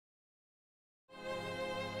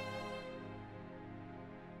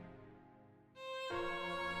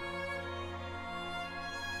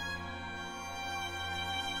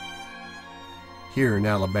Here in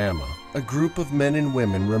Alabama, a group of men and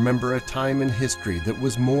women remember a time in history that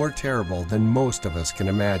was more terrible than most of us can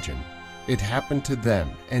imagine. It happened to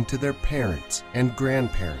them and to their parents and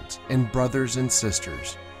grandparents and brothers and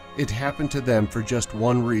sisters. It happened to them for just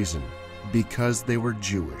one reason: because they were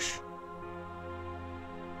Jewish.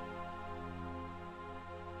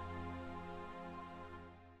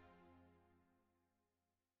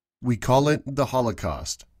 We call it the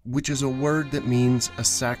Holocaust, which is a word that means a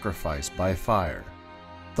sacrifice by fire.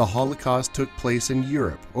 The Holocaust took place in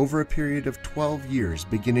Europe over a period of 12 years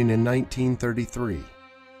beginning in 1933.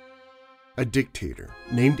 A dictator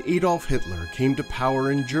named Adolf Hitler came to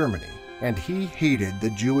power in Germany, and he hated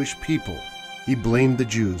the Jewish people. He blamed the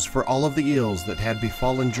Jews for all of the ills that had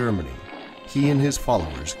befallen Germany. He and his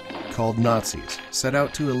followers, called Nazis, set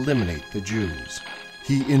out to eliminate the Jews.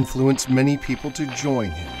 He influenced many people to join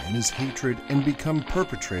him in his hatred and become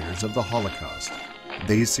perpetrators of the Holocaust.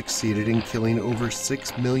 They succeeded in killing over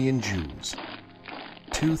 6 million Jews,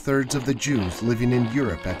 2/3 of the Jews living in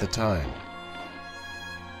Europe at the time.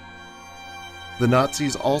 The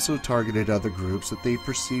Nazis also targeted other groups that they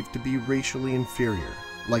perceived to be racially inferior,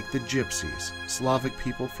 like the Gypsies, Slavic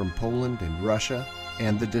people from Poland and Russia,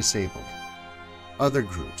 and the disabled. Other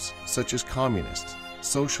groups, such as communists,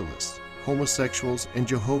 socialists, homosexuals, and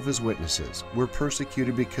Jehovah's Witnesses, were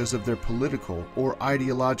persecuted because of their political or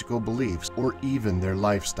ideological beliefs or even their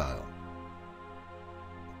lifestyle.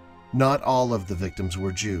 Not all of the victims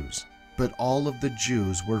were Jews, but all of the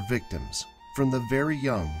Jews were victims, from the very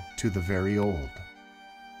young to the very old.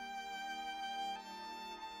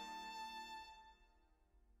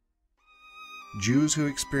 Jews who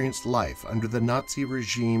experienced life under the Nazi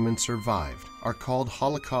regime and survived are called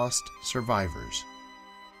Holocaust survivors.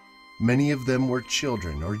 Many of them were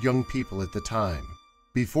children or young people at the time.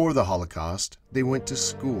 Before the Holocaust, they went to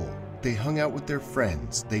school, they hung out with their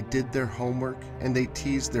friends, they did their homework, and they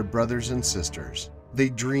teased their brothers and sisters. They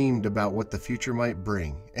dreamed about what the future might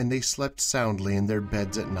bring, and they slept soundly in their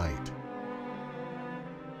beds at night.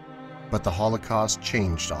 But the Holocaust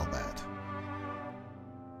changed all that.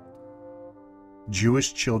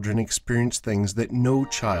 Jewish children experienced things that no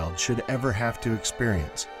child should ever have to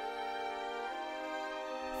experience.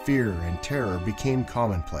 Fear and terror became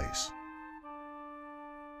commonplace.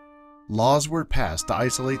 Laws were passed to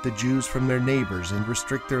isolate the Jews from their neighbors and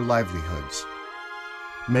restrict their livelihoods.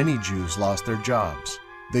 Many Jews lost their jobs.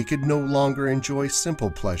 They could no longer enjoy simple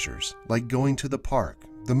pleasures like going to the park,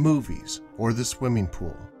 the movies, or the swimming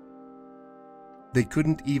pool. They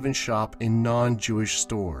couldn't even shop in non-Jewish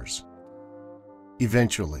stores.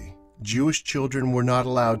 Eventually, Jewish children were not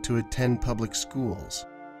allowed to attend public schools.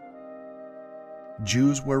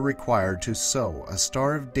 Jews were required to sew a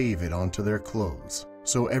Star of David onto their clothes,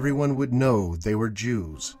 so everyone would know they were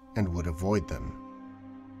Jews and would avoid them.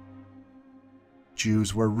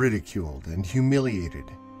 Jews were ridiculed and humiliated.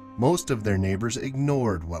 Most of their neighbors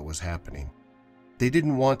ignored what was happening. They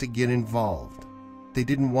didn't want to get involved. They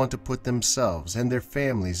didn't want to put themselves and their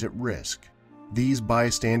families at risk. These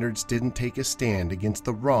bystanders didn't take a stand against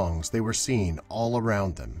the wrongs they were seeing all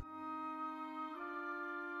around them.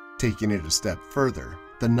 Taking it a step further,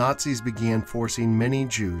 the Nazis began forcing many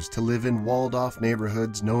Jews to live in walled-off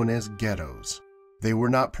neighborhoods known as ghettos. They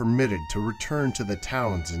were not permitted to return to the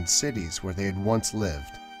towns and cities where they had once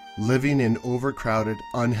lived. Living in overcrowded,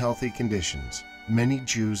 unhealthy conditions, many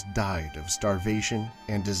Jews died of starvation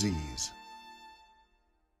and disease.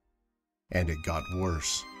 And it got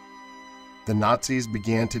worse. The Nazis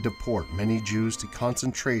began to deport many Jews to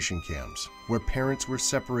concentration camps, where parents were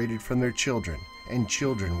separated from their children and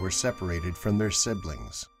children were separated from their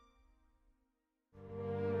siblings.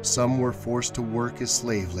 Some were forced to work as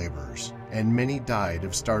slave laborers, and many died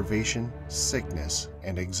of starvation, sickness,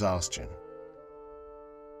 and exhaustion.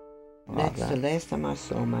 That's the last time I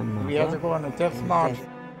saw my mother. We have to go on a death march.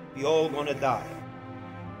 We all gonna die.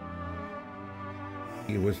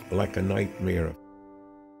 It was like a nightmare.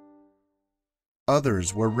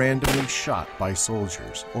 Others were randomly shot by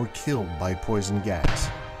soldiers or killed by poison gas.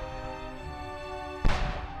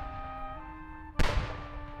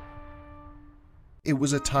 It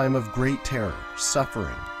was a time of great terror,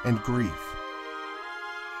 suffering, and grief.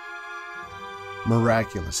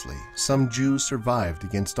 Miraculously, some Jews survived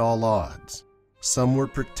against all odds. Some were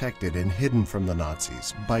protected and hidden from the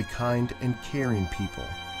Nazis by kind and caring people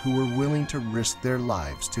who were willing to risk their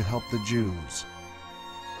lives to help the Jews.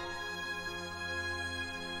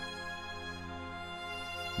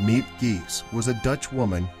 Miep Gies was a Dutch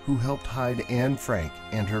woman who helped hide Anne Frank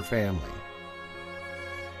and her family.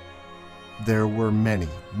 There were many,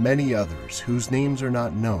 many others whose names are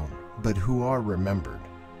not known, but who are remembered.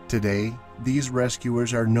 Today, These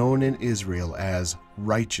rescuers are known in Israel as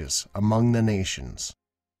righteous among the nations.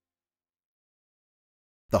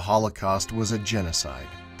 The Holocaust was a genocide,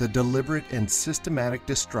 the deliberate and systematic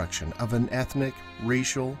destruction of an ethnic,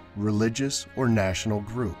 racial, religious, or national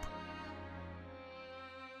group.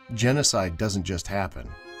 Genocide doesn't just happen.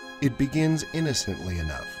 It begins innocently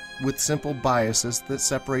enough, with simple biases that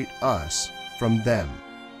separate us from them.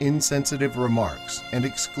 Insensitive remarks and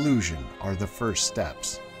exclusion are the first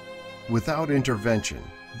steps. Without intervention,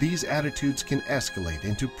 these attitudes can escalate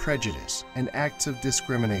into prejudice and acts of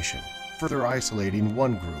discrimination, further isolating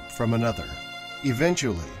one group from another.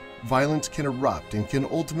 Eventually, violence can erupt and can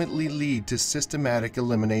ultimately lead to systematic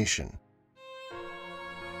elimination.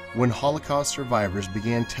 When Holocaust survivors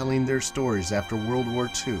began telling their stories after World War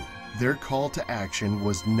II, their call to action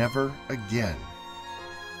was never again.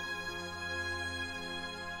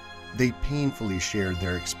 They painfully shared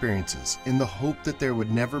their experiences in the hope that there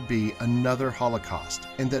would never be another Holocaust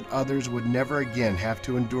and that others would never again have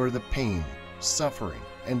to endure the pain, suffering,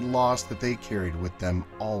 and loss that they carried with them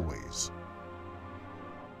always.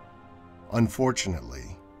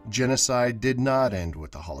 Unfortunately, genocide did not end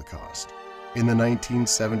with the Holocaust. In the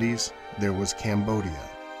 1970s, there was Cambodia.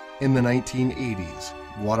 In the 1980s,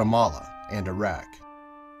 Guatemala and Iraq.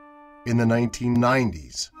 In the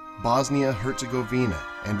 1990s, Bosnia-Herzegovina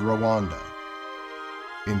and Rwanda.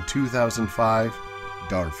 In 2005,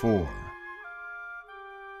 Darfur.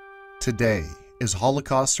 Today, as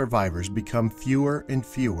Holocaust survivors become fewer and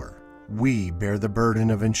fewer, we bear the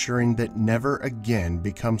burden of ensuring that never again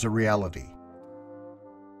becomes a reality.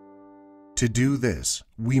 To do this,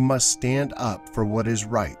 we must stand up for what is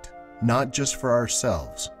right, not just for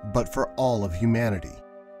ourselves, but for all of humanity.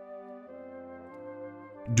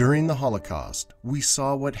 During the Holocaust, we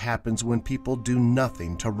saw what happens when people do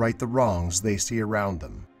nothing to right the wrongs they see around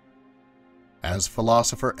them. As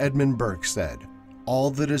philosopher Edmund Burke said, all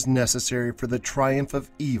that is necessary for the triumph of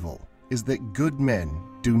evil is that good men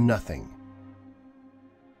do nothing.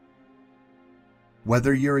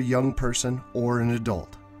 Whether you're a young person or an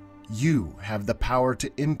adult, you have the power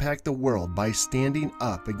to impact the world by standing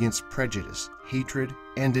up against prejudice, hatred,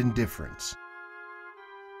 and indifference.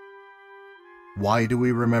 Why do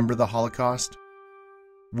we remember the Holocaust?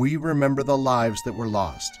 We remember the lives that were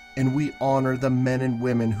lost, and we honor the men and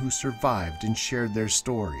women who survived and shared their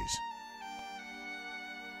stories.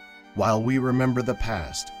 While we remember the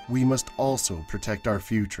past, we must also protect our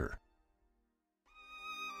future.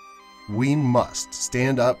 We must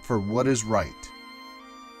stand up for what is right.